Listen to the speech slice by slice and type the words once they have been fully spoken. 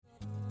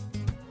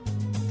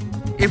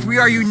If we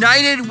are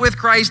united with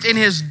Christ in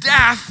his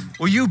death,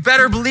 well, you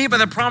better believe by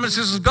the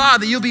promises of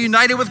God that you'll be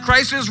united with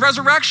Christ in his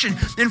resurrection.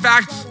 In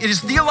fact, it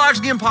is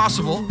theologically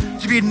impossible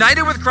to be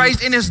united with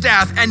Christ in his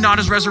death and not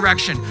his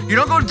resurrection. You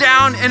don't go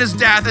down in his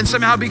death and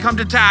somehow become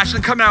detached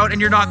and come out and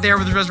you're not there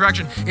with his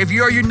resurrection. If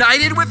you are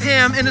united with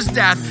him in his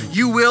death,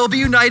 you will be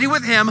united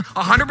with him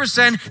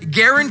 100%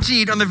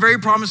 guaranteed on the very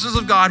promises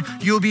of God.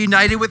 You'll be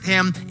united with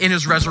him in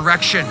his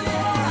resurrection.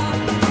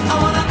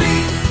 I wanna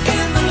be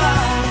in the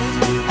light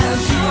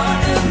as you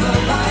are in the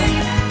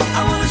light.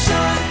 I wanna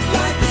shine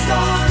like the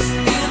stars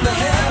in the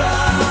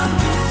heaven.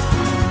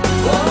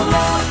 Oh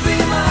Lord, be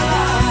my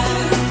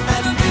light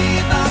and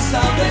be my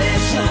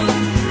salvation.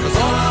 'Cause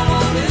all I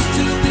want is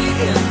to be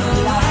in the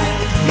light.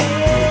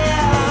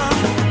 Yeah.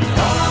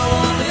 All I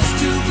want is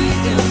to be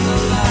in the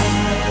light.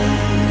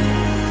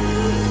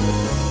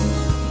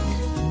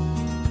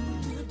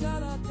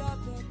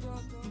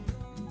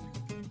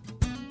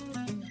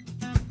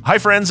 Hi,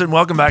 friends, and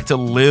welcome back to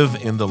Live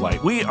in the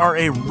Light. We are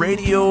a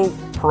radio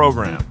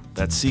program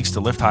that seeks to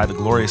lift high the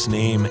glorious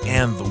name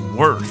and the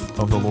worth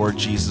of the Lord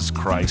Jesus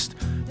Christ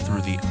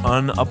through the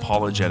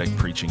unapologetic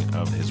preaching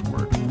of his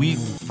word. We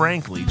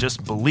frankly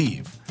just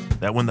believe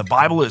that when the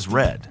Bible is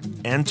read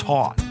and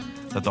taught,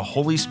 that the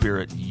Holy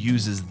Spirit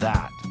uses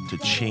that to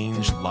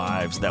change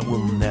lives that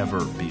will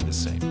never be the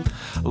same.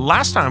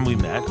 Last time we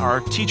met, our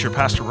teacher,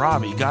 Pastor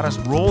Robbie, got us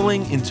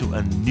rolling into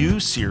a new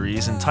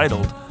series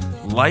entitled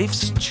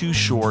Life's Too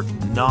Short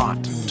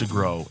Not to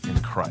Grow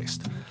in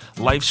Christ.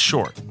 Life's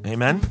short,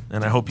 amen?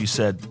 And I hope you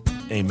said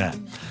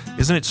amen.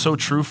 Isn't it so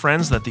true,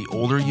 friends, that the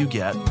older you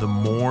get, the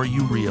more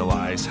you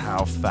realize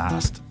how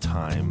fast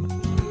time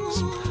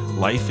moves?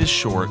 Life is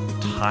short,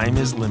 time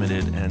is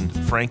limited, and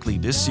frankly,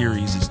 this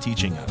series is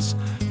teaching us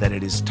that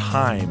it is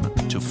time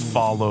to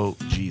follow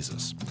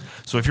Jesus.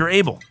 So if you're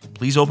able,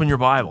 please open your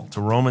Bible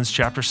to Romans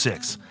chapter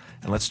 6,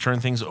 and let's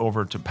turn things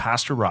over to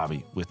Pastor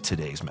Robbie with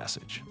today's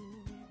message.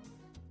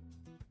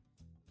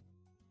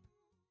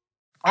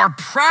 Our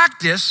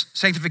practice,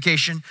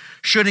 sanctification,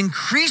 should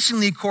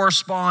increasingly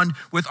correspond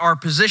with our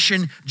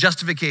position,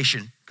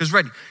 justification. Because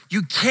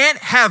you can't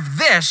have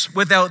this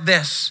without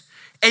this,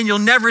 and you'll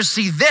never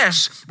see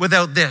this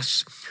without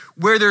this.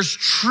 Where there's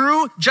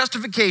true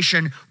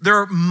justification,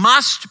 there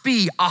must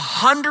be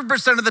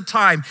 100% of the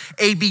time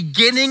a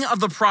beginning of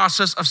the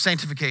process of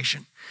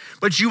sanctification.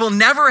 But you will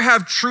never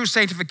have true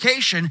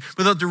sanctification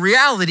without the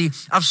reality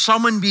of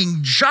someone being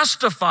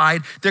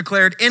justified,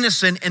 declared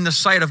innocent in the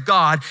sight of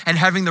God, and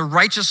having the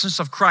righteousness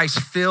of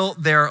Christ fill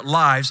their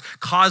lives,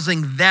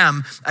 causing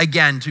them,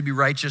 again, to be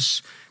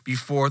righteous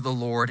before the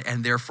Lord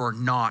and therefore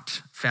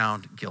not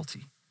found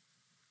guilty.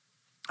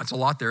 That's a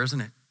lot there,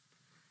 isn't it?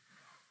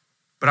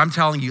 But I'm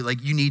telling you,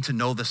 you need to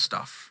know this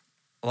stuff.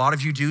 A lot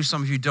of you do,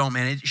 some of you don't,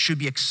 man. It should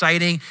be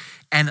exciting,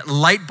 and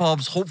light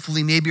bulbs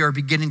hopefully maybe are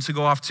beginning to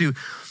go off too.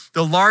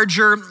 The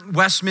larger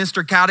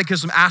Westminster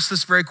Catechism asks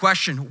this very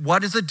question: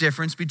 what is the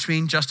difference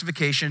between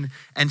justification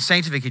and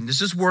sanctification? This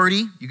is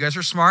wordy. You guys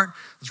are smart.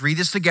 Let's read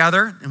this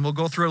together, and we'll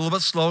go through it a little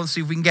bit slow and see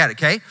if we can get it,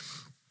 okay?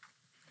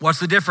 What's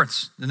the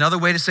difference? Another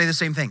way to say the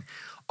same thing.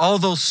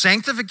 Although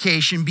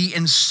sanctification be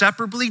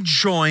inseparably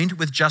joined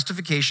with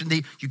justification,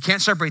 you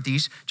can't separate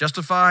these.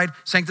 Justified,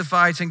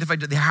 sanctified,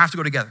 they have to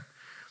go together.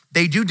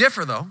 They do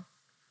differ though.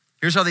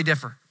 Here's how they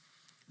differ.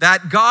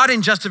 That God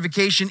in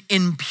justification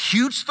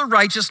imputes the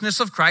righteousness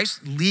of Christ,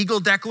 legal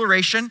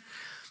declaration.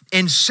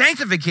 In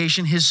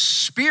sanctification, his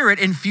Spirit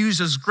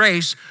infuses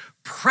grace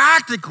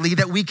practically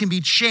that we can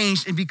be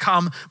changed and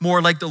become more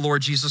like the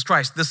Lord Jesus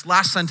Christ. This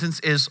last sentence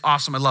is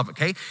awesome. I love it,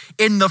 okay?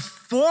 In the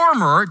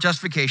former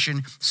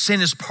justification,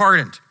 sin is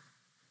pardoned.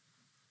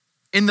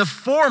 In the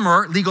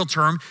former legal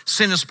term,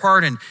 sin is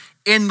pardoned.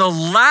 In the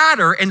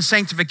latter, in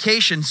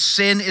sanctification,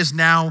 sin is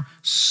now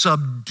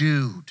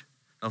subdued.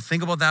 Now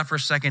think about that for a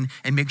second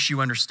and make sure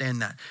you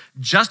understand that.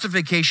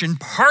 Justification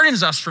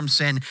pardons us from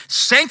sin.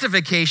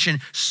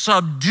 Sanctification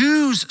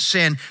subdues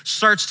sin,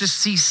 starts to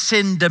see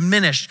sin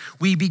diminished.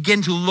 We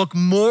begin to look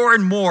more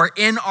and more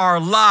in our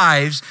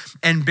lives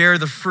and bear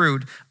the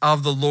fruit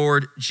of the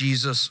Lord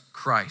Jesus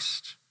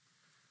Christ.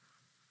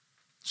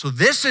 So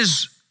this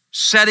is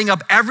setting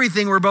up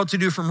everything we're about to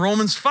do from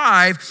Romans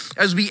 5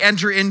 as we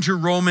enter into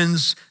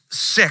Romans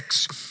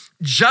 6.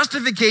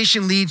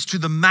 Justification leads to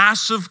the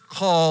massive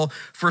call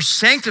for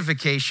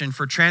sanctification,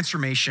 for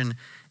transformation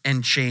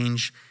and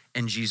change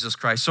in Jesus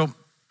Christ. So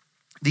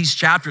these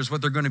chapters,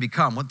 what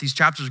these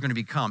chapters are going to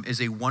become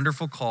is a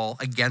wonderful call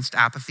against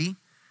apathy,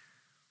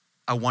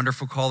 a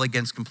wonderful call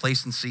against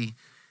complacency,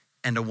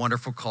 and a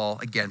wonderful call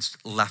against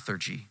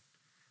lethargy.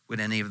 Would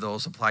any of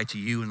those apply to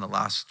you in the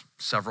last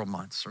several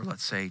months, or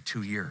let's say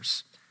 2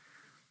 years?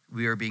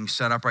 We are being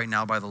set up right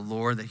now by the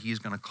Lord that he's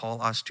going to call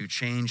us to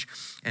change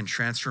and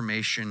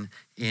transformation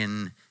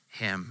in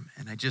him.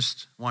 And I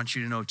just want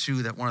you to know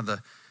too that one of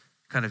the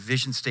kind of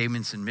vision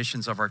statements and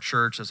missions of our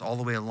church is all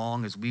the way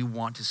along is we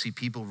want to see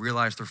people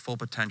realize their full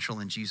potential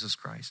in Jesus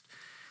Christ.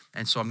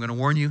 And so I'm going to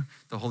warn you,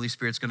 the Holy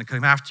Spirit's going to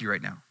come after you right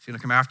now. He's going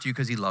to come after you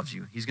because he loves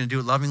you. He's going to do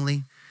it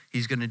lovingly.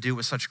 He's going to do it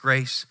with such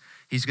grace.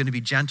 He's going to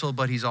be gentle,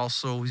 but he's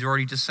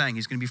already just saying,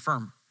 he's going to be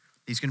firm.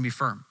 He's going to be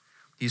firm.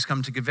 He's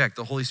come to convict.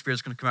 The Holy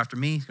Spirit's going to come after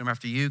me. He's going to come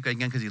after you, again,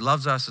 because he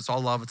loves us. It's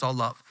all love. It's all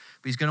love.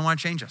 But he's going to want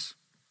to change us.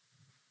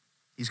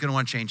 He's going to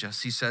want to change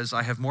us. He says,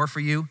 I have more for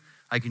you.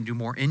 I can do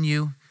more in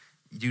you.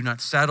 You do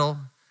not settle.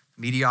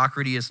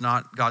 Mediocrity is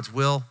not God's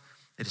will.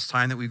 It is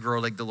time that we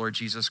grow like the Lord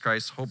Jesus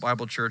Christ. Hope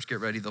Bible Church,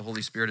 get ready. The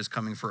Holy Spirit is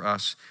coming for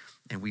us.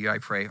 And we, I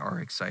pray, are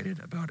excited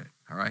about it.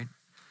 All right?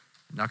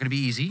 Not going to be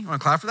easy. You want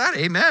to clap for that?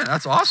 Amen.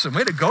 That's awesome.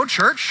 Way to go,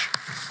 church.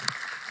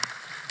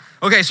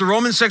 Okay, so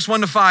Romans 6,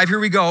 1-5, here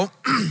we go.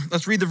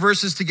 Let's read the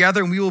verses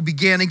together and we will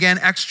begin again.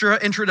 Extra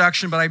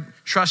introduction, but I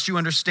trust you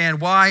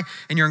understand why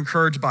and you're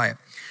encouraged by it.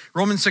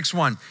 Romans 6,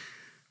 1.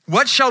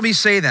 What shall we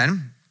say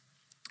then?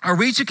 Are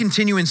we to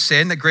continue in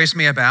sin that grace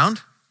may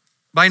abound?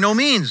 By no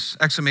means,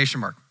 exclamation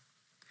mark.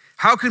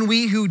 How can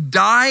we who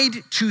died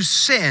to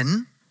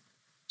sin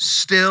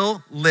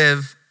still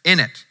live in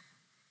it?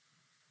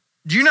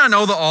 Do you not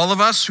know that all of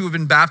us who have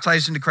been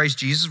baptized into Christ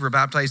Jesus were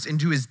baptized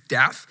into his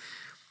death?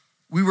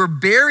 We were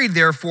buried,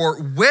 therefore,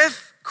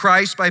 with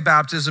Christ by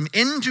baptism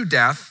into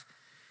death,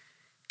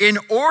 in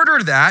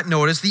order that,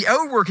 notice, the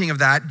outworking of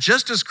that,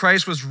 just as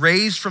Christ was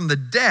raised from the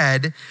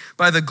dead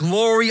by the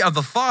glory of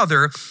the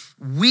Father,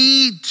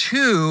 we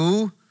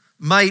too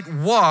might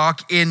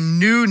walk in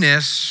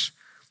newness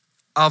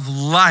of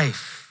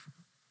life.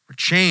 We're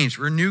changed.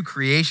 We're new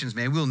creations,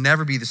 man. We'll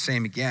never be the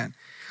same again.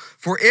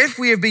 For if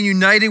we have been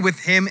united with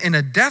him in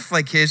a death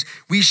like his,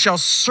 we shall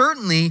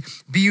certainly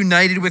be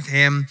united with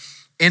him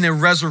in a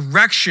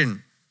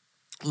resurrection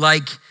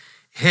like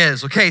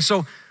his. Okay,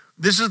 so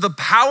this is the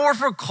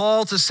powerful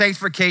call to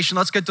sanctification.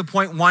 Let's get to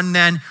point one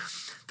then.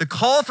 The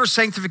call for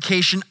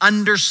sanctification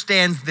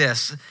understands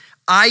this.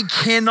 I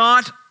can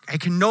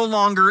no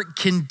longer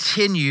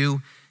continue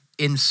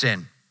in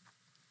sin.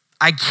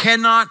 I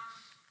cannot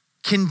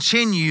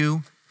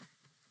continue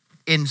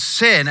in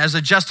sin as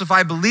a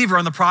justified believer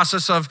in the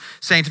process of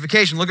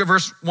sanctification. Look at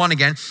verse 1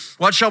 again.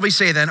 What shall we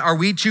say then? Are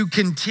we to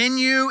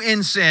continue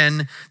in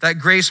sin that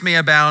grace may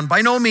abound?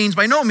 By no means,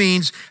 by no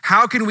means.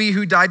 How can we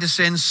who died to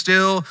sin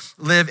still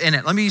live in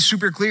it? Let me be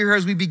super clear here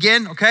as we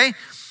begin, okay?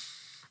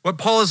 What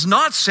Paul is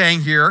not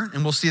saying here,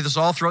 and we'll see this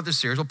all throughout this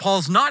series, what Paul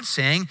is not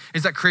saying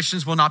is that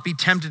Christians will not be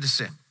tempted to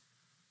sin.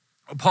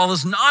 What Paul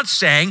is not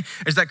saying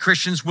is that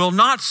Christians will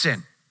not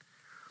sin.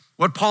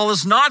 What Paul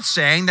is not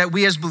saying that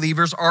we as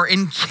believers are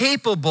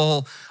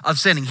incapable of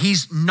sinning.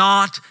 He's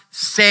not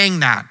saying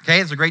that, okay?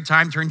 It's a great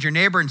time to turn to your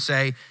neighbor and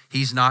say,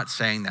 he's not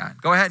saying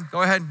that. Go ahead,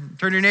 turn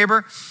to your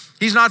neighbor.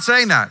 He's not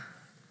saying that,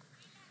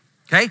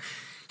 okay?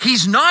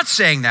 He's not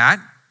saying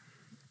that.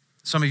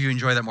 Some of you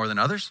enjoy that more than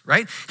others,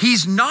 right?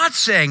 He's not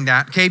saying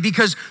that, okay?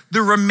 Because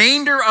the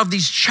remainder of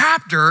these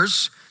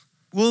chapters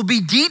will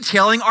be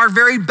detailing our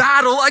very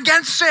battle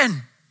against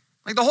sin.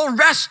 Like the whole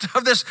rest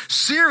of this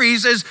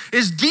series is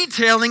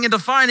detailing and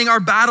defining our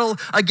battle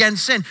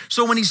against sin.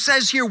 So when he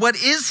says here,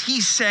 what is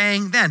he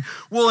saying then?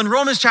 Well, in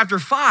Romans chapter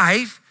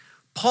 5,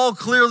 Paul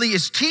clearly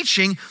is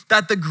teaching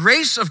that the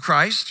grace of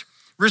Christ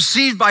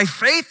received by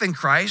faith in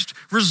Christ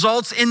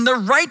results in the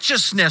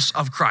righteousness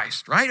of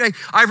Christ, right?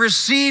 I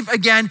receive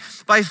again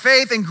by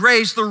faith and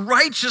grace, the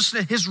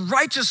righteousness, his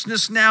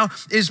righteousness now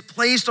is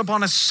placed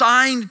upon,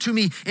 assigned to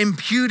me,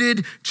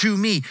 imputed to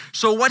me.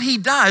 So what he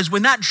does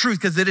when that truth,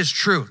 because it is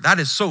true, that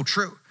is so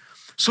true.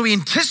 So he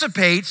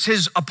anticipates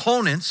his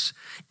opponents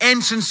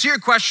and sincere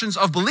questions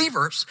of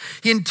believers.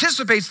 He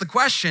anticipates the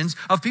questions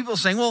of people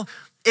saying, well,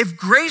 if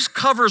grace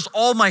covers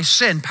all my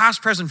sin,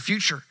 past, present,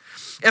 future,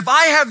 if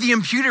I have the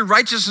imputed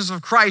righteousness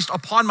of Christ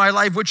upon my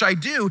life, which I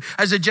do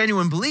as a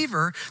genuine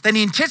believer, then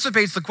he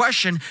anticipates the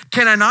question,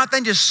 can I not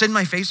then just sin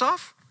my face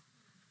off?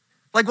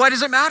 Like, why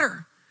does it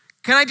matter?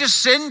 Can I just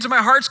sin to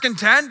my heart's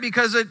content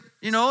because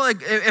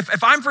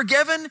if I'm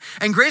forgiven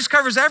and grace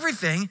covers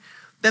everything,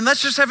 then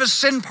let's just have a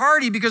sin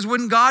party because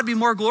wouldn't God be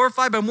more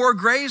glorified by more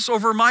grace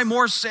over my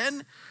more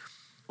sin?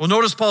 Well,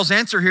 notice Paul's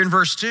answer here in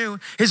verse 2.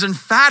 His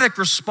emphatic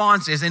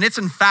response is, and it's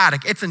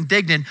emphatic, it's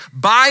indignant,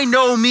 by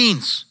no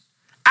means.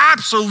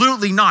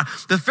 Absolutely not.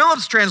 The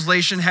Phillips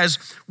translation has,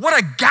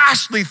 what a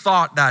ghastly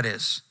thought that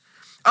is.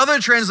 Other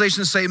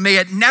translations say, may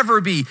it never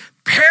be.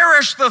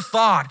 Perish the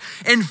thought.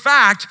 In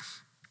fact,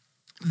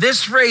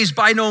 this phrase,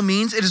 by no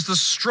means, it is the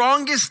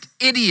strongest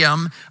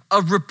idiom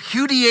of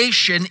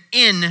repudiation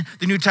in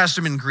the New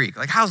Testament Greek.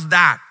 Like, how's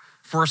that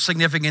for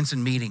significance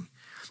and meaning?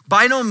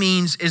 By no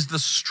means is the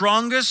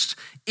strongest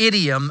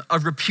idiom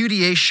of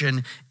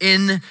repudiation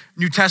in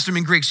New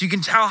Testament Greek. So you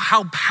can tell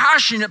how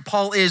passionate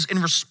Paul is in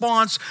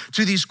response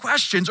to these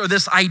questions or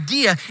this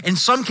idea, in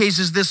some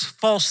cases, this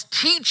false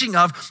teaching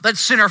of let's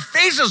sin our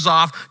faces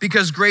off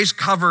because grace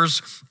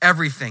covers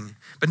everything.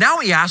 But now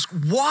we ask,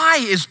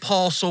 why is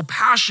Paul so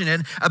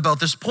passionate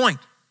about this point?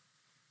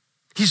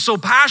 He's so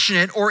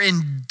passionate or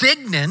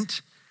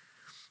indignant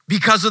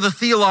because of the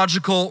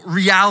theological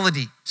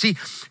reality. See,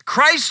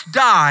 Christ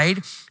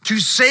died to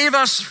save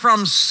us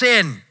from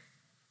sin,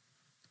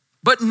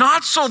 but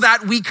not so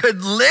that we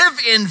could live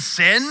in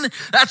sin.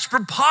 That's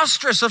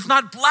preposterous, if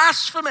not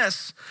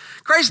blasphemous.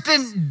 Christ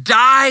didn't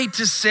die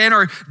to sin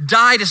or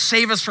die to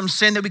save us from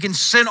sin that we can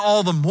sin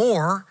all the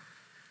more.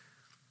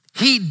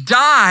 He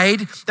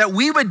died that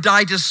we would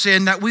die to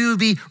sin, that we would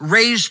be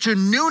raised to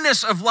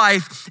newness of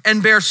life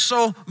and bear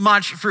so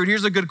much fruit.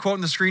 Here's a good quote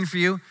on the screen for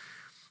you. It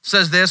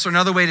says this, or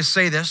another way to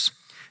say this: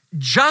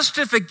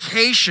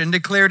 justification,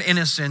 declared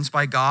innocence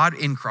by God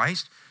in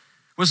Christ,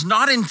 was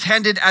not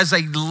intended as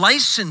a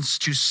license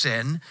to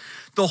sin.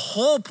 The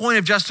whole point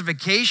of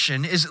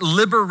justification is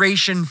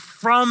liberation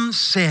from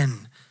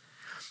sin.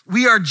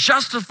 We are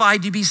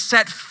justified to be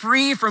set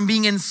free from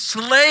being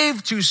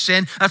enslaved to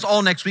sin. That's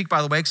all next week,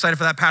 by the way. Excited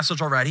for that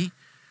passage already.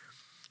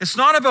 It's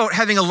not about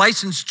having a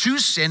license to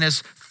sin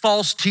as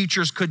false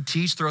teachers could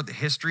teach throughout the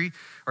history.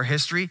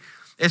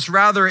 It's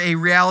rather a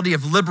reality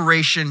of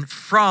liberation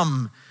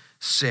from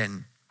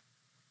sin.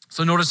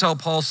 So notice how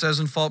Paul says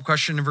in follow-up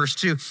question in verse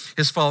 2,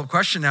 his follow-up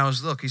question now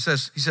is, look, he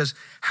says,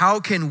 how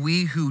can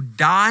we who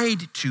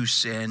died to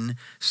sin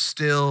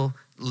still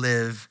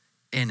live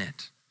in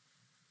it?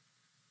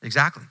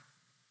 Exactly.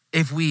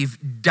 If we've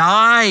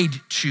died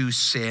to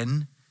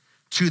sin,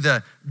 to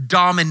the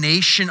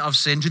domination of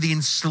sin, to the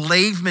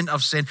enslavement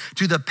of sin,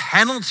 to the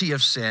penalty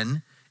of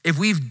sin, if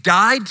we've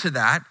died to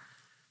that,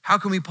 how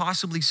can we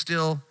possibly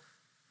still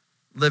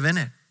live in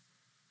it?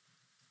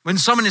 When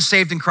someone is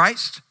saved in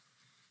Christ,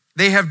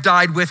 they have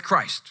died with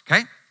Christ,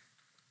 okay?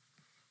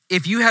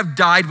 If you have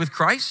died with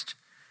Christ,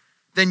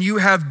 then you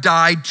have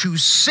died to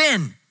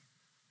sin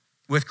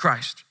with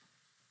Christ.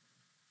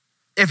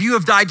 If you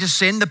have died to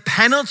sin, the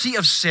penalty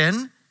of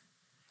sin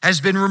has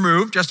been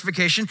removed,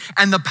 justification,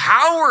 and the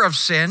power of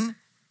sin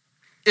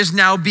is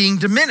now being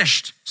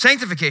diminished,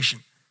 sanctification.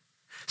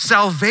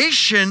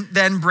 Salvation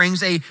then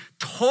brings a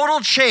total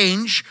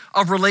change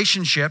of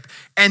relationship,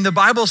 and the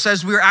Bible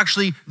says we are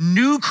actually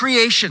new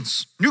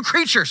creations, new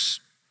creatures.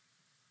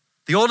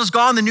 The old is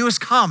gone, the new has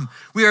come.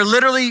 We are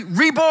literally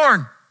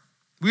reborn.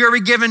 We are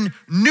given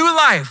new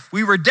life.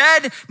 We were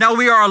dead, now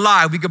we are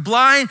alive. We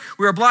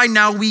were blind,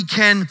 now we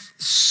can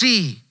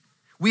see.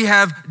 We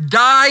have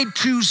died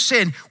to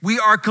sin. We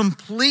are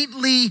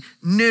completely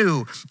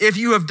new. If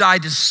you have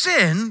died to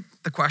sin,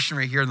 the question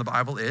right here in the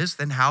Bible is,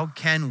 then how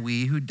can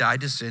we who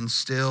died to sin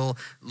still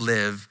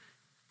live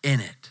in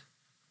it?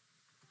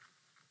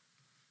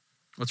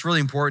 What's really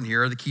important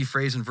here, the key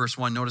phrase in verse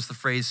 1, notice the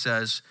phrase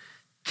says,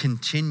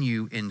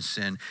 continue in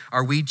sin.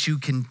 Are we to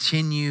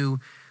continue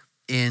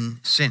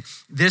in sin?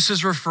 This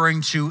is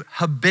referring to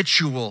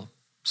habitual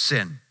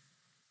sin.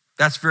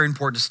 That's very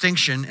important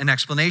distinction and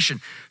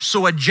explanation. So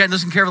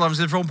listen carefully, this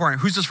is very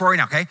important. Who's this for right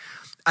now, okay?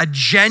 A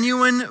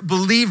genuine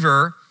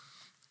believer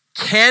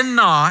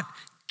cannot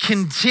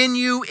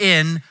continue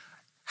in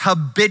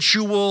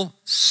habitual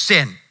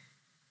sin.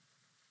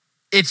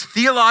 It's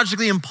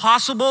theologically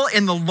impossible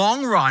in the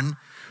long run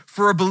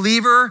for a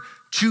believer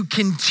to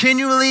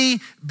continually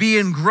be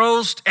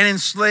engrossed and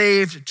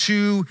enslaved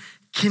to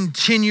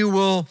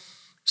continual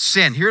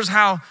sin. Here's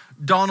how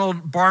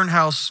Donald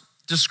Barnhouse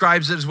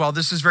describes it as well.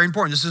 This is very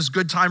important. This is a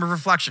good time of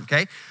reflection,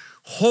 okay?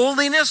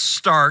 Holiness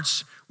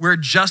starts where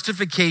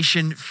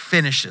justification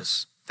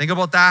finishes. Think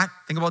about that.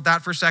 Think about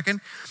that for a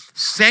second.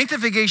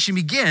 Sanctification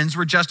begins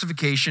where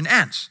justification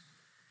ends.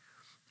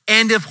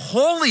 And if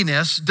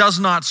holiness does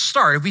not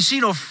start, if we see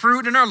no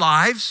fruit in our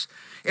lives,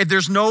 if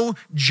there's no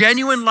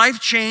genuine life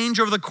change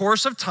over the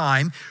course of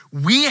time,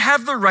 we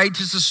have the right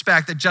to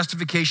suspect that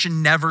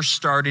justification never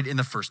started in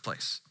the first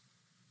place.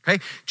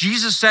 Okay?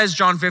 Jesus says,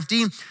 John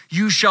 15,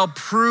 you shall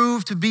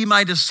prove to be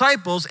my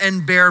disciples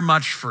and bear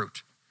much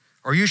fruit.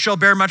 Or you shall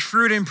bear much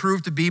fruit and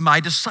prove to be my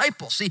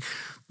disciples. See,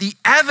 the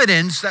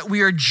evidence that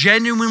we are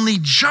genuinely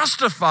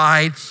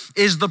justified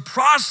is the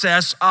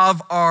process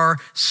of our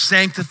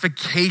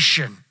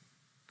sanctification.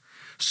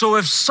 So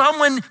if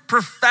someone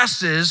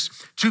professes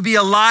to be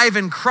alive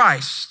in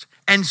Christ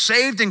and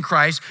saved in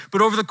Christ,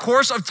 but over the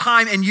course of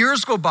time and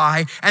years go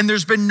by and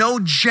there's been no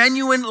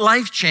genuine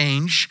life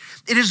change,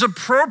 it is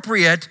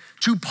appropriate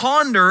to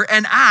ponder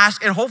and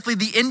ask, and hopefully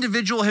the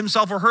individual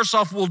himself or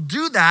herself will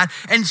do that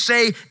and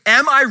say,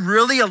 am I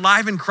really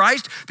alive in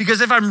Christ?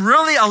 Because if I'm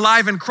really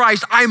alive in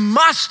Christ, I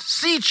must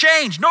see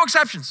change, no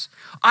exceptions.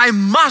 I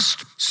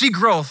must see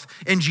growth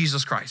in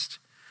Jesus Christ.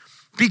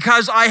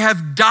 Because I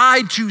have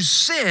died to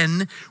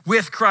sin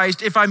with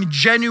Christ if I'm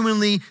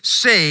genuinely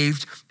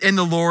saved in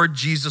the Lord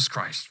Jesus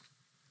Christ.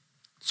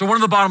 So one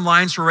of the bottom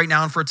lines for right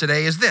now and for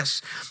today is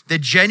this: the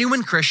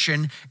genuine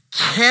Christian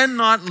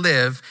cannot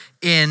live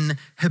in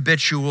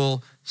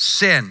habitual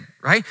sin,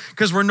 right?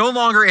 Because we're no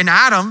longer in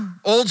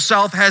Adam. Old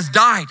self has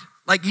died,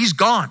 like he's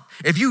gone.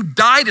 If you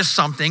die to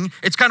something,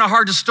 it's kind of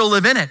hard to still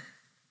live in it.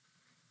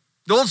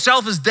 The old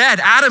self is dead.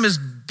 Adam is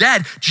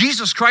dead.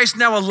 Jesus Christ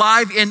now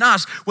alive in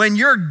us. When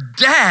you're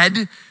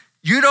dead,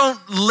 you don't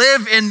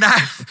live in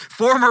that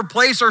former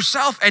place or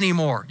self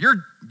anymore.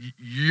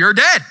 You're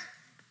dead.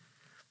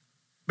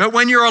 But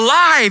when you're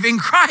alive in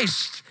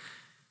Christ,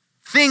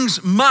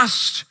 things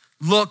must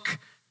look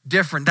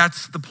different.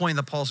 That's the point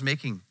that Paul's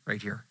making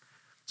right here.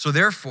 So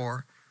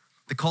therefore,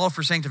 the call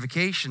for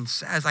sanctification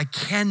says, I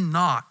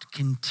cannot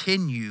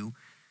continue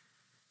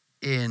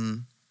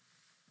in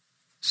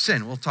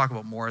sin. We'll talk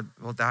about more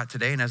about that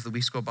today and as the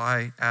weeks go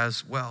by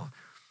as well.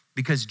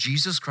 Because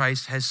Jesus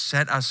Christ has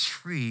set us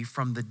free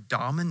from the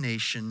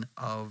domination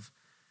of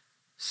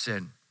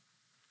sin.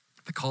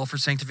 The call for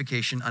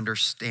sanctification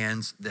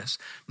understands this.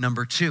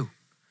 Number two,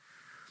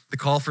 the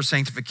call for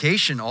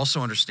sanctification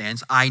also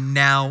understands, I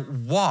now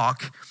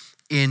walk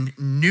in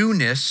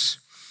newness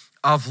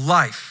of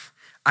life.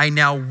 I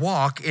now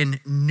walk in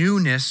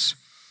newness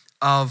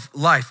of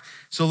life.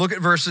 So look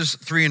at verses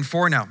 3 and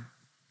 4 now.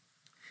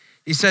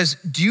 He says,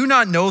 do you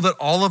not know that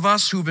all of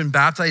us who have been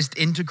baptized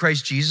into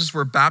Christ Jesus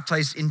were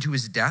baptized into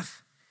his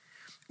death?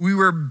 We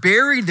were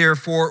buried,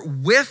 therefore,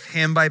 with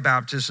him by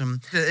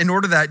baptism, in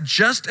order that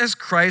just as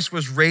Christ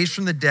was raised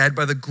from the dead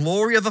by the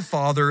glory of the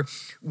Father,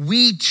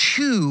 we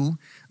too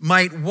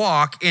might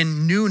walk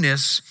in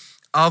newness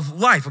of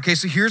life. Okay,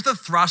 so here's the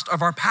thrust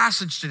of our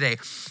passage today.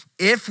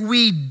 If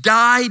we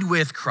died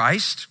with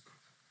Christ,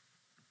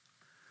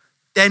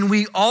 then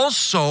we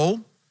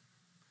also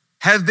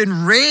have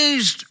been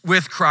raised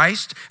with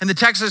Christ, and the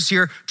text says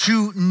here,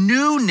 to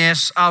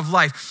newness of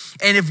life.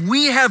 And if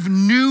we have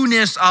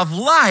newness of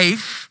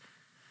life,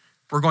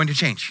 we're going to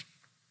change.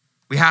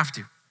 We have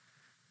to.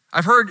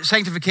 I've heard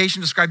sanctification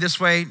described this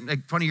way,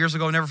 like 20 years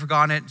ago, never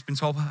forgotten it. It's been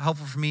so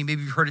helpful for me.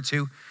 Maybe you've heard it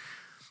too.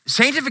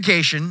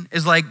 Sanctification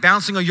is like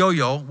bouncing a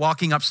yo-yo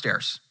walking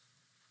upstairs.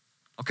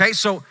 Okay,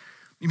 so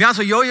you bounce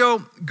a yo-yo,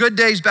 good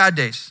days, bad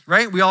days,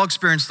 right? We all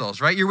experience those,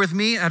 right? You're with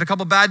me. I had a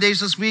couple bad days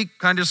this week,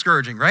 kind of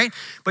discouraging, right?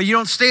 But you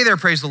don't stay there,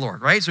 praise the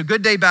Lord, right? So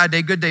good day, bad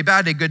day, good day,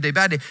 bad day, good day,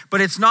 bad day.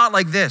 But it's not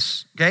like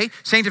this, okay?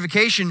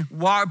 Sanctification,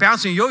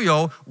 bouncing a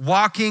yo-yo,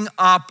 walking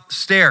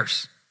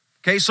upstairs.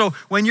 Okay, so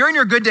when you're in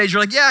your good days,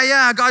 you're like,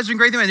 yeah, God's doing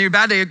great things. And your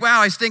bad day, you're like,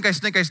 wow, I stink.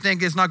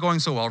 It's not going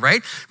so well,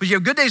 right? But you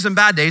have good days and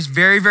bad days,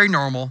 very, very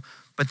normal.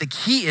 But the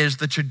key is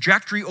the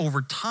trajectory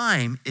over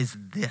time is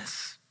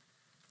this.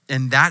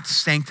 And that's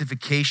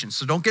sanctification.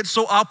 So don't get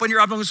so up when you're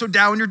up, don't get so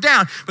down when you're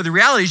down. But the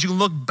reality is you can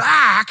look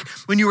back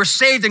when you were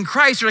saved in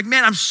Christ. You're like,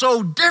 man, I'm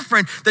so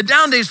different. The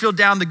down days feel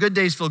down, the good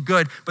days feel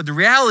good. But the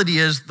reality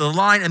is the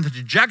line and the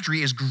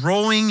trajectory is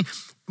growing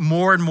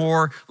more and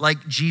more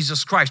like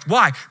Jesus Christ.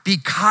 Why?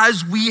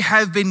 Because we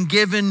have been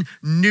given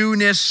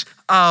newness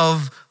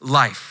of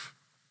life.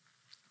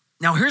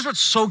 Now, here's what's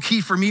so key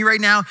for me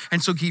right now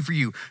and so key for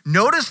you.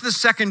 Notice the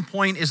second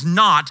point is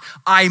not,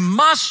 I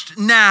must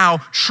now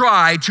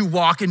try to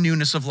walk in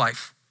newness of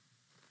life.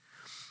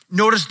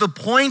 Notice the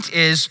point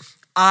is,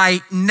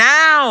 I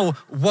now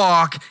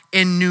walk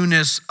in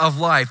newness of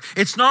life.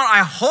 It's not, I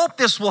hope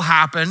this will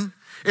happen.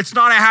 It's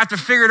not, I have to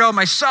figure it out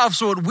myself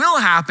so it will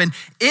happen.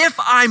 If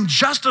I'm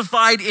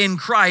justified in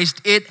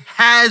Christ, it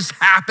has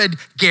happened,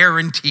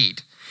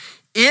 guaranteed.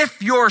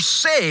 If you're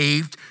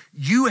saved,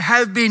 you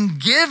have been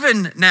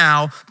given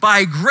now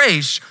by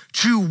grace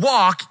to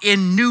walk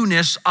in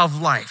newness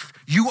of life.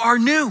 You are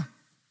new.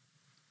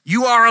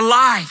 You are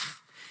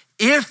alive.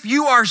 If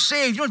you are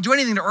saved, you don't do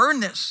anything to earn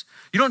this.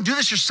 You don't do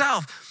this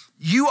yourself.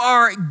 You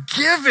are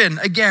given,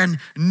 again,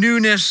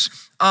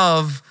 newness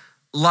of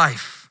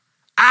life.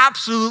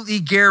 Absolutely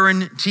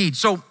guaranteed.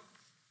 So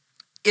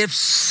if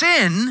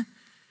sin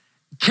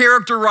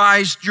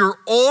characterized your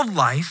old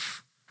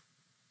life,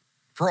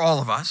 for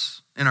all of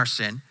us in our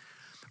sin,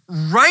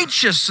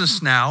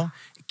 righteousness now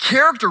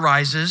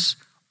characterizes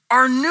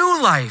our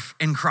new life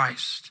in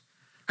Christ.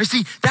 You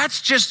see, that's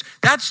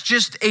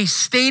just a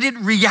stated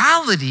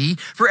reality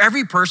for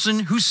every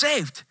person who's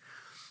saved.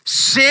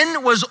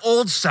 Sin was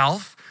old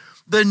self.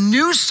 The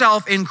new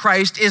self in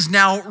Christ is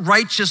now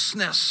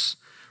righteousness.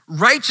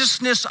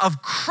 Righteousness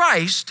of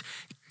Christ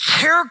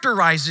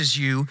characterizes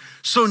you,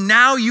 so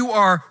now you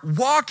are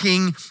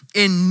walking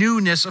in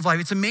newness of life.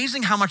 It's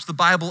amazing how much the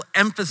Bible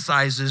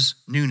emphasizes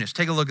newness.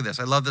 Take a look at this.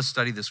 I love this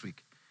study this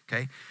week,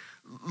 okay?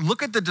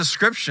 Look at the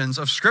descriptions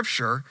of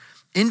Scripture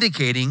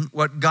indicating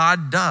what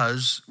God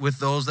does with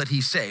those that he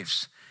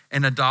saves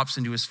and adopts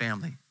into his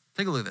family.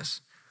 Take a look at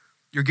this.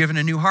 You're given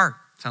a new heart.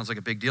 Sounds like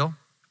a big deal,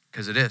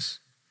 because it is.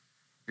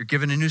 You're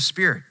given a new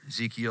spirit,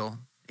 Ezekiel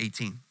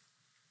 18.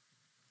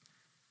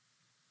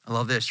 I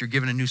love this. You're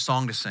given a new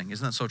song to sing.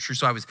 Isn't that so true?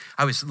 So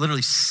I was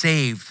literally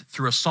saved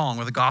through a song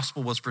where the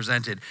gospel was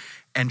presented.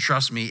 And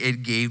trust me,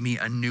 it gave me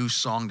a new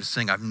song to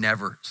sing I've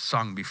never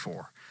sung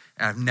before.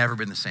 And I've never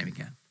been the same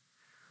again.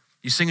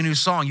 You sing a new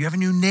song. You have a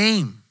new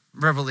name,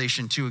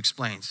 Revelation 2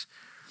 explains.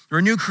 We're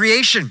a new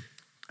creation.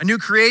 A new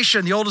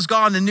creation. The old is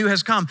gone, the new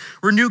has come.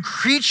 We're new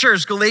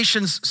creatures,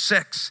 Galatians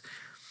 6.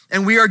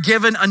 And we are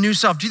given a new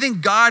self. Do you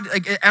think God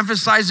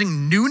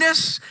emphasizing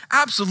newness?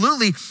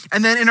 Absolutely.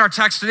 And then in our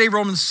text today,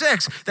 Romans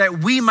 6,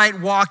 that we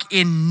might walk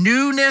in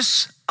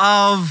newness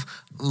of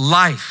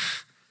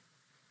life.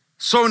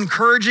 So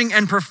encouraging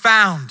and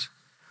profound.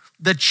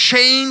 The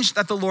change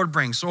that the Lord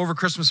brings. So over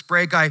Christmas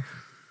break, I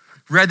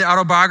read the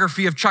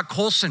autobiography of Chuck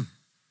Colson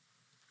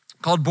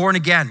called Born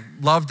Again.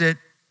 Loved it.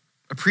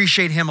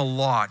 Appreciate him a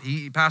lot.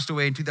 He passed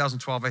away in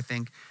 2012, I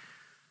think.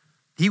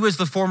 He was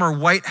the former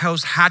White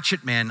House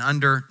hatchet man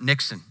under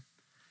Nixon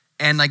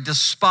and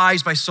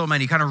despised by so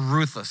many, kind of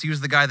ruthless. He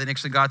was the guy that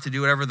Nixon got to do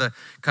whatever the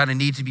kind of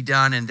need to be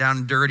done and down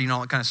and dirty and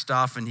all that kind of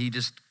stuff, and he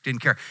just didn't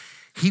care.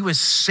 He was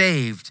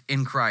saved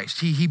in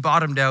Christ. He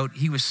bottomed out.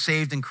 He was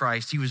saved in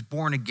Christ. He was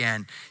born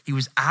again. He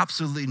was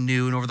absolutely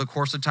new. And over the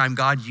course of time,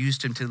 God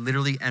used him to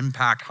literally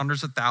impact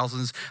hundreds of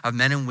thousands of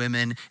men and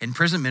women in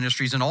prison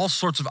ministries and all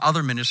sorts of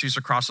other ministries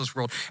across this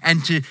world.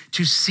 And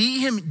to see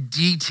him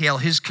detail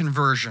his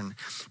conversion,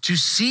 to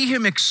see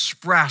him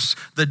express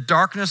the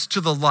darkness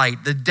to the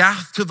light, the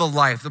death to the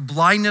life, the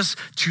blindness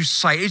to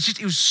sight.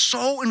 It was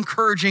so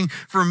encouraging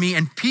for me.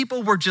 And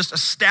people were just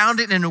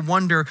astounded and in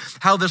wonder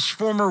how this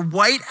former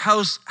White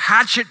House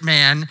hatchet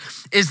man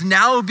is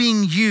now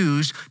being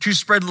used to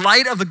spread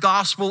light of the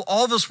gospel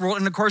all this world.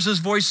 And of course, his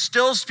voice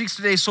still speaks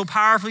today so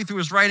powerfully through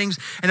his writings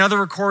and other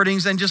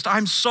recordings. And just,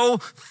 I'm so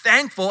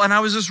thankful. And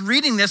I was just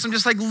reading this. I'm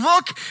just like,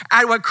 look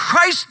at what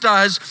Christ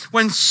does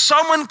when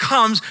someone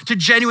comes to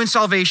genuine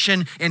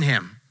salvation in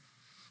him.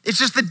 It's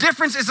just, the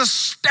difference is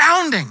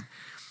astounding.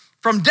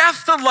 From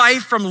death to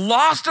life, from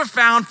lost to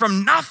found,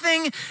 from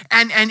nothing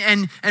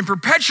and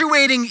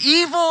perpetuating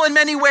evil in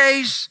many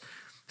ways,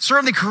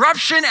 certainly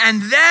corruption,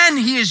 and then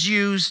he is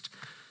used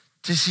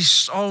to see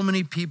so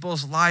many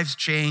people's lives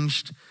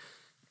changed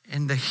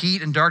in the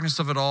heat and darkness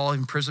of it all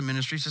in prison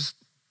ministry. It's just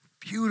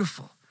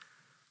beautiful.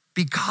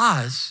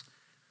 Because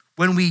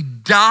when we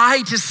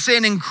die to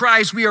sin in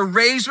Christ, we are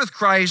raised with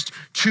Christ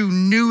to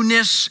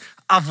newness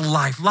of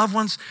life. Loved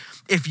ones,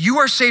 if you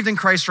are saved in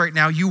Christ right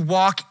now, you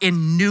walk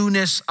in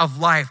newness of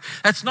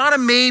life. That's not a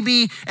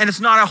maybe, and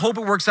it's not a hope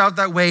it works out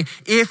that way.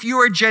 If you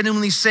are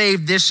genuinely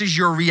saved, this is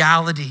your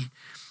reality.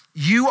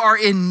 You are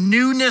in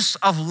newness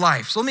of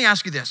life. So let me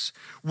ask you this.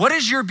 What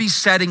is your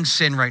besetting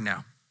sin right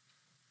now?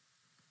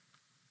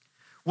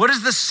 What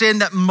is the sin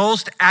that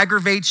most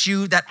aggravates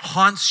you, that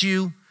haunts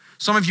you?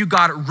 Some of you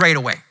got it right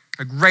away,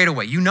 like right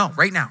away. You know,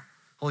 right now.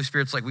 Holy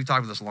Spirit's like, we've talked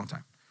about this a long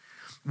time.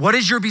 What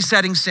is your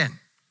besetting sin?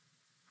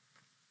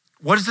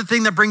 What is the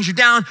thing that brings you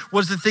down?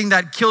 What is the thing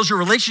that kills your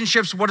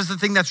relationships? What is the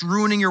thing that's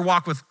ruining your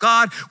walk with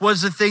God? What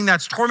is the thing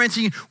that's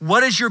tormenting you?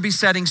 What is your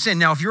besetting sin?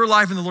 Now, if you're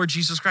alive in the Lord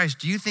Jesus Christ,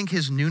 do you think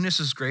his newness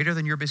is greater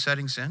than your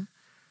besetting sin?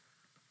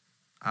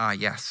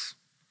 Yes.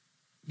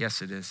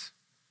 Yes, it is.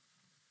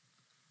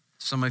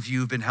 Some of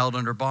you have been held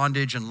under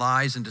bondage and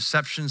lies and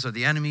deceptions of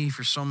the enemy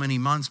for so many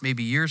months,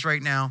 maybe years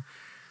right now.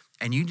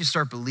 And you just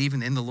start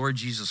believing in the Lord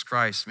Jesus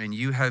Christ. Man,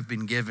 you have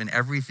been given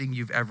everything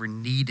you've ever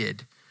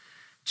needed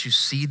to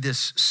see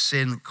this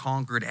sin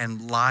conquered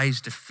and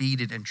lies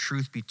defeated and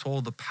truth be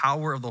told, the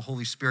power of the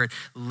Holy Spirit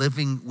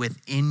living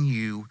within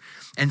you.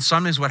 And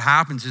sometimes what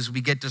happens is we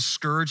get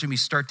discouraged and we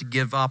start to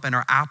give up and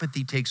our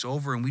apathy takes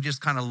over and we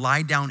just kind of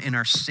lie down in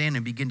our sin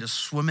and begin to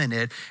swim in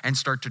it and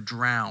start to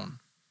drown.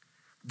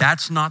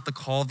 That's not the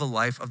call of the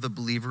life of the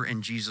believer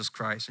in Jesus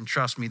Christ. And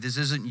trust me, this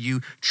isn't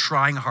you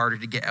trying harder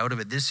to get out of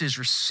it. This is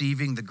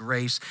receiving the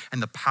grace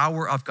and the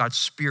power of God's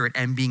Spirit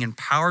and being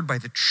empowered by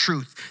the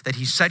truth that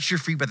he sets you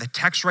free by the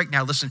text right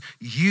now. Listen,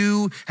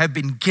 you have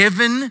been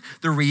given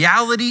the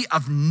reality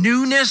of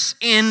newness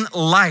in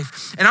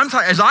life. And I'm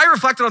telling you, as I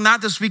reflected on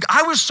that this week,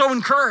 I was so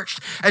encouraged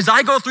as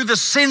I go through the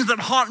sins that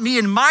haunt me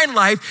in my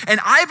life.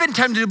 And I've been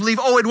tempted to believe,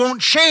 it won't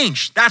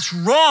change. That's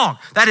wrong.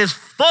 That is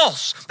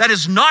false. That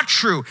is not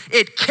true.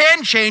 It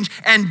can change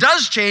and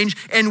does change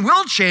and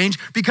will change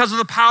because of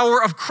the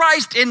power of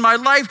Christ in my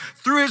life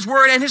through his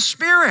word and his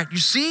Spirit. You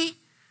see?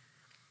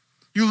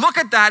 You look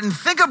at that and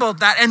think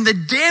about that and the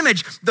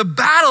damage, the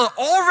battle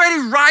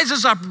already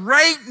rises up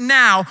right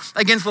now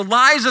against the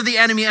lies of the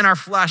enemy and our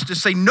flesh to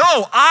say, no,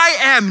 I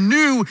am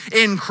new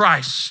in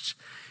Christ.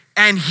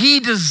 And he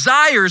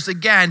desires,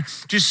 again,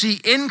 to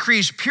see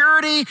increased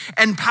purity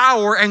and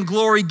power and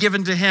glory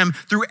given to him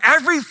through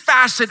every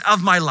facet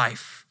of my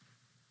life.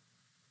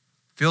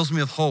 Fills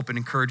me with hope and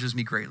encourages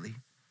me greatly.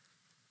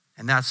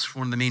 And that's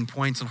one of the main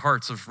points and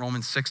hearts of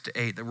Romans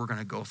 6-8 that we're going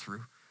to go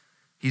through.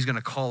 He's going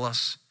to call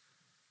us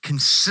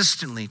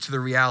consistently to the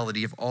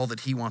reality of all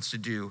that he wants to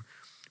do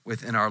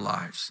within our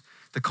lives.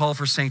 The call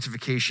for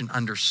sanctification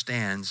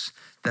understands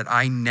that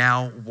I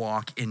now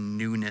walk in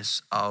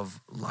newness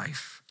of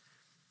life.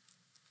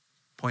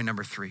 Point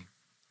number 3.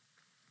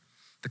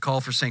 The call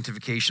for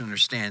sanctification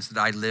understands that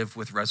I live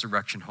with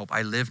resurrection hope.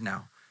 I live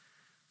now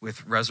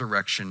with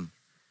resurrection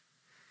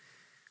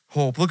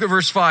hope. Look at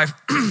verse 5.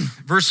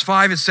 Verse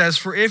 5, it says,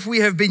 for if we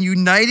have been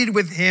united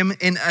with him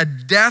in a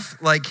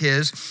death like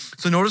his,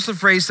 so notice the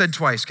phrase said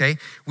twice, okay?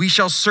 We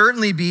shall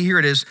certainly be, here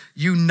it is,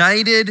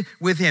 united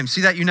with him.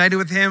 See that? United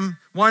with him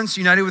once,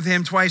 united with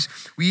him twice.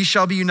 We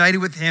shall be united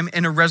with him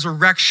in a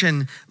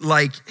resurrection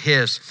like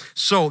his.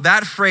 So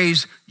that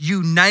phrase,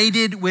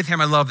 united with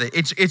him, I love that.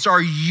 It's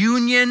our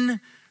union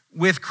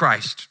with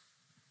Christ.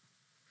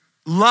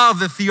 Love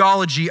the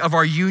theology of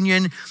our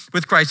union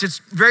with Christ. It's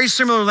very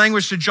similar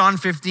language to John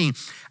 15.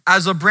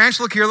 As a branch,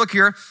 look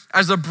here,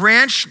 as a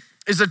branch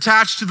is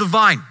attached to the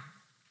vine.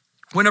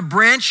 When a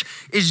branch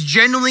is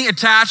genuinely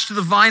attached to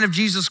the vine of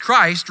Jesus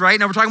Christ, right?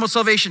 Now we're talking about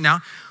salvation now.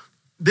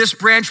 This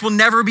branch will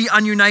never be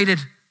ununited.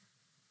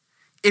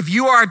 If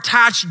you are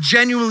attached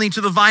genuinely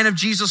to the vine of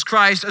Jesus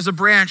Christ as a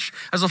branch,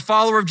 as a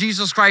follower of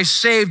Jesus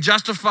Christ, saved,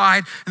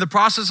 justified in the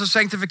process of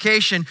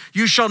sanctification,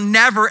 you shall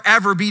never,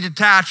 ever be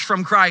detached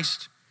from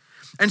Christ.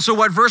 And so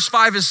what verse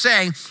 5 is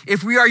saying,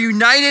 if we are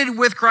united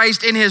with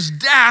Christ in his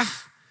death,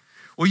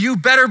 well, you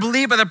better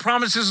believe by the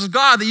promises of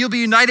God that you'll be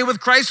united with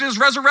Christ in his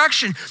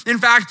resurrection. In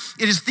fact,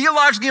 it is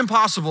theologically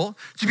impossible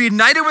to be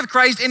united with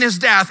Christ in his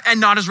death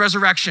and not his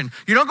resurrection.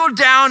 You don't go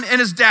down in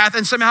his death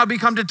and somehow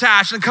become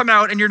detached and come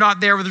out and you're not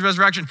there with his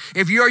resurrection.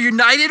 If you are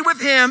united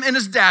with him in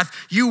his death,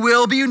 you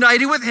will be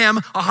united with him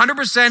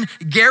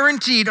 100%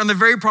 guaranteed on the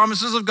very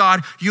promises of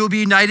God. You'll be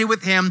united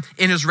with him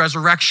in his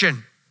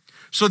resurrection.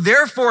 So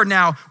therefore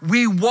now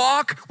we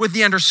walk with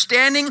the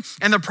understanding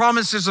and the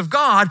promises of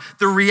God,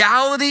 the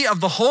reality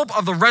of the hope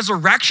of the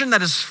resurrection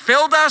that has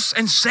filled us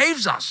and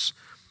saves us.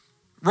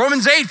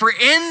 Romans 8, for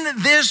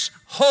in this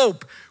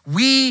hope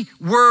we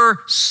were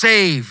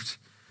saved.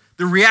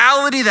 The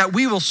reality that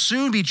we will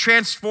soon be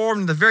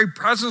transformed in the very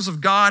presence of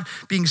God,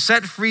 being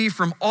set free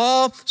from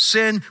all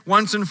sin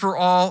once and for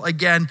all,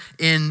 again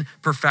in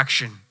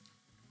perfection.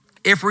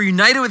 If we're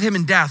united with him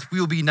in death, we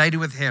will be united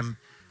with him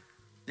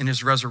in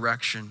his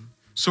resurrection.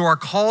 So our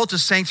call to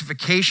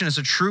sanctification as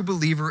a true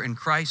believer in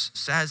Christ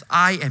says,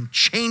 I am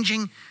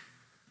changing,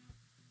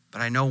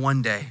 but I know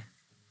one day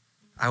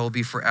I will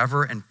be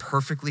forever and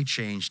perfectly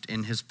changed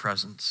in his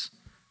presence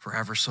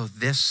forever. So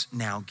this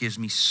now gives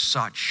me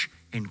such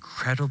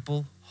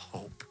incredible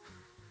hope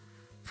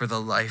for the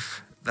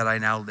life that I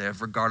now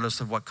live, regardless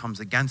of what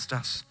comes against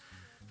us,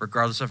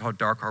 regardless of how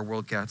dark our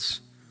world gets,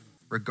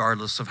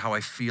 regardless of how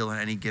I feel on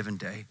any given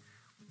day.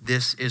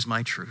 This is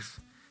my truth.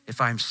 If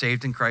I am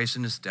saved in Christ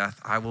in his death,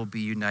 I will be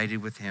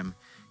united with him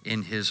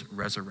in his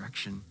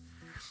resurrection.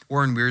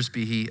 Warren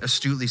Wiersbe, he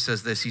astutely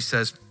says this. He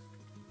says,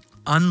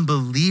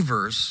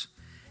 unbelievers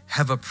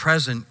have a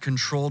present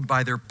controlled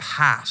by their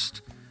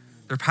past.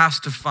 Their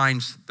past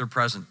defines their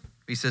present.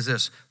 He says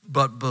this,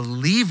 but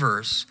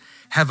believers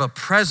have a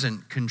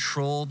present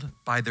controlled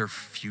by their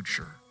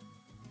future.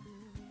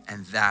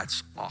 And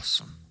that's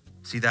awesome.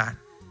 See that?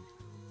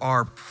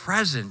 Our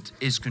present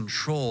is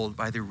controlled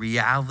by the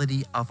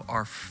reality of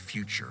our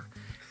future.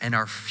 And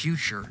our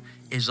future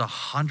is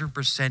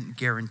 100%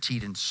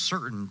 guaranteed and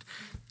certain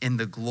in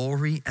the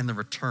glory and the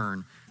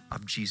return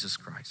of Jesus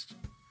Christ.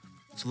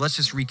 So let's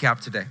just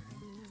recap today.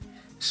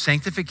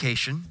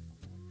 Sanctification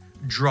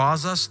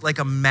draws us like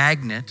a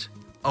magnet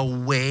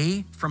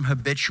away from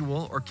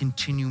habitual or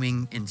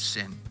continuing in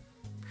sin.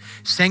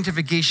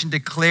 Sanctification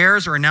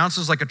declares or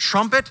announces like a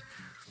trumpet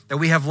that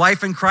we have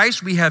life in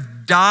Christ. We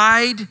have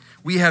died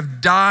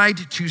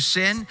to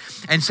sin.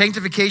 And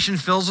sanctification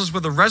fills us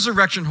with a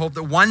resurrection hope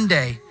that one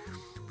day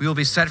we will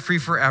be set free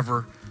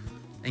forever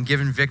and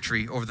given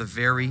victory over the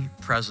very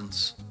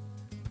presence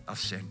of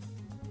sin.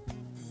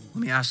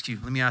 Let me ask you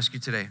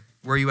today,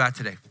 where are you at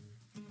today?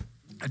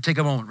 Take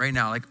a moment right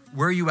now. Like,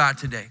 where are you at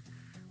today?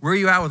 Where are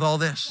you at with all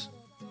this?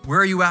 Where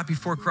are you at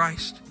before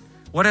Christ?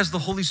 What has the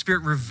Holy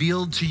Spirit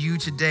revealed to you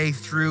today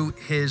through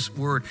his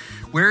word?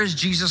 Where is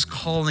Jesus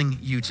calling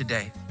you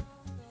today?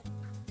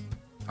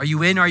 Are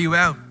you in? Are you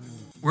out?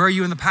 Where are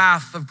you in the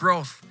path of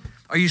growth?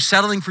 Are you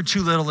settling for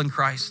too little in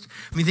Christ?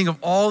 I mean, think of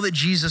all that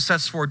Jesus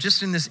sets forward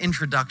just in this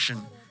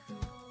introduction.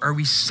 Are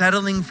we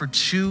settling for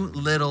too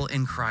little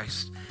in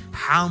Christ?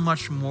 How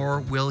much more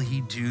will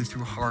he do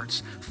through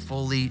hearts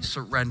fully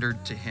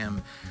surrendered to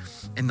him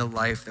in the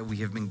life that we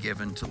have been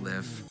given to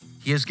live?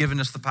 He has given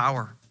us the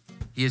power.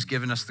 He has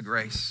given us the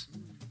grace.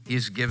 He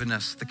has given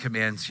us the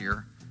commands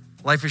here.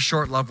 Life is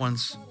short, loved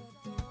ones.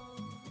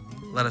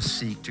 Let us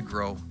seek to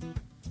grow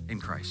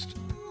in Christ.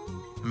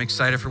 I'm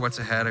excited for what's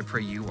ahead. I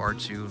pray you are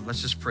too.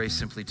 Let's just pray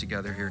simply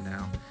together here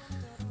now.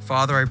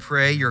 Father, I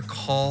pray your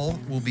call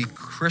will be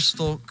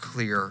crystal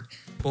clear,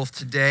 both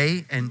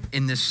today and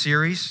in this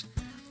series.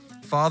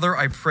 Father,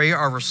 I pray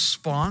our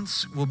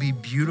response will be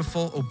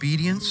beautiful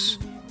obedience,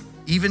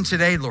 even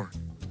today, Lord,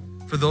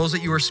 for those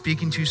that you are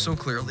speaking to so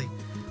clearly.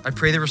 I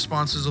pray the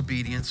response is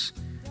obedience,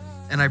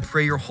 and I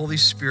pray your Holy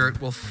Spirit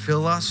will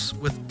fill us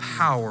with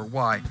power.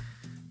 Why?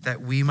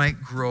 That we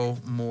might grow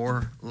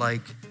more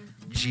like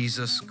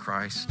Jesus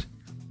Christ.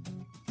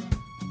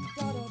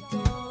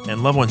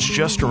 And loved ones,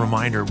 just a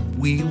reminder,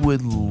 we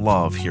would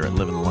love here at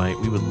Live in the Light,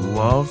 we would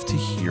love to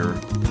hear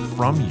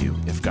from you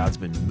if God's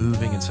been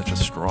moving in such a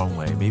strong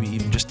way, maybe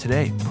even just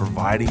today,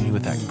 providing you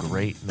with that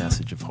great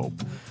message of hope.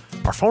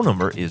 Our phone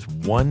number is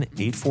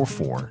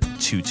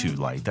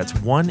 1-844-22-LIGHT. That's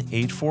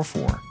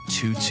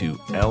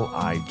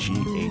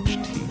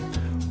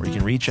 1-844-22-LIGHT. Or you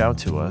can reach out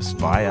to us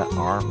via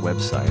our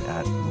website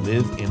at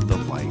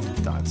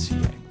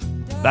liveinthelight.ca.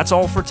 That's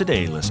all for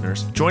today,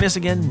 listeners. Join us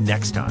again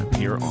next time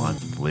here on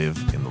Live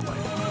in the Light.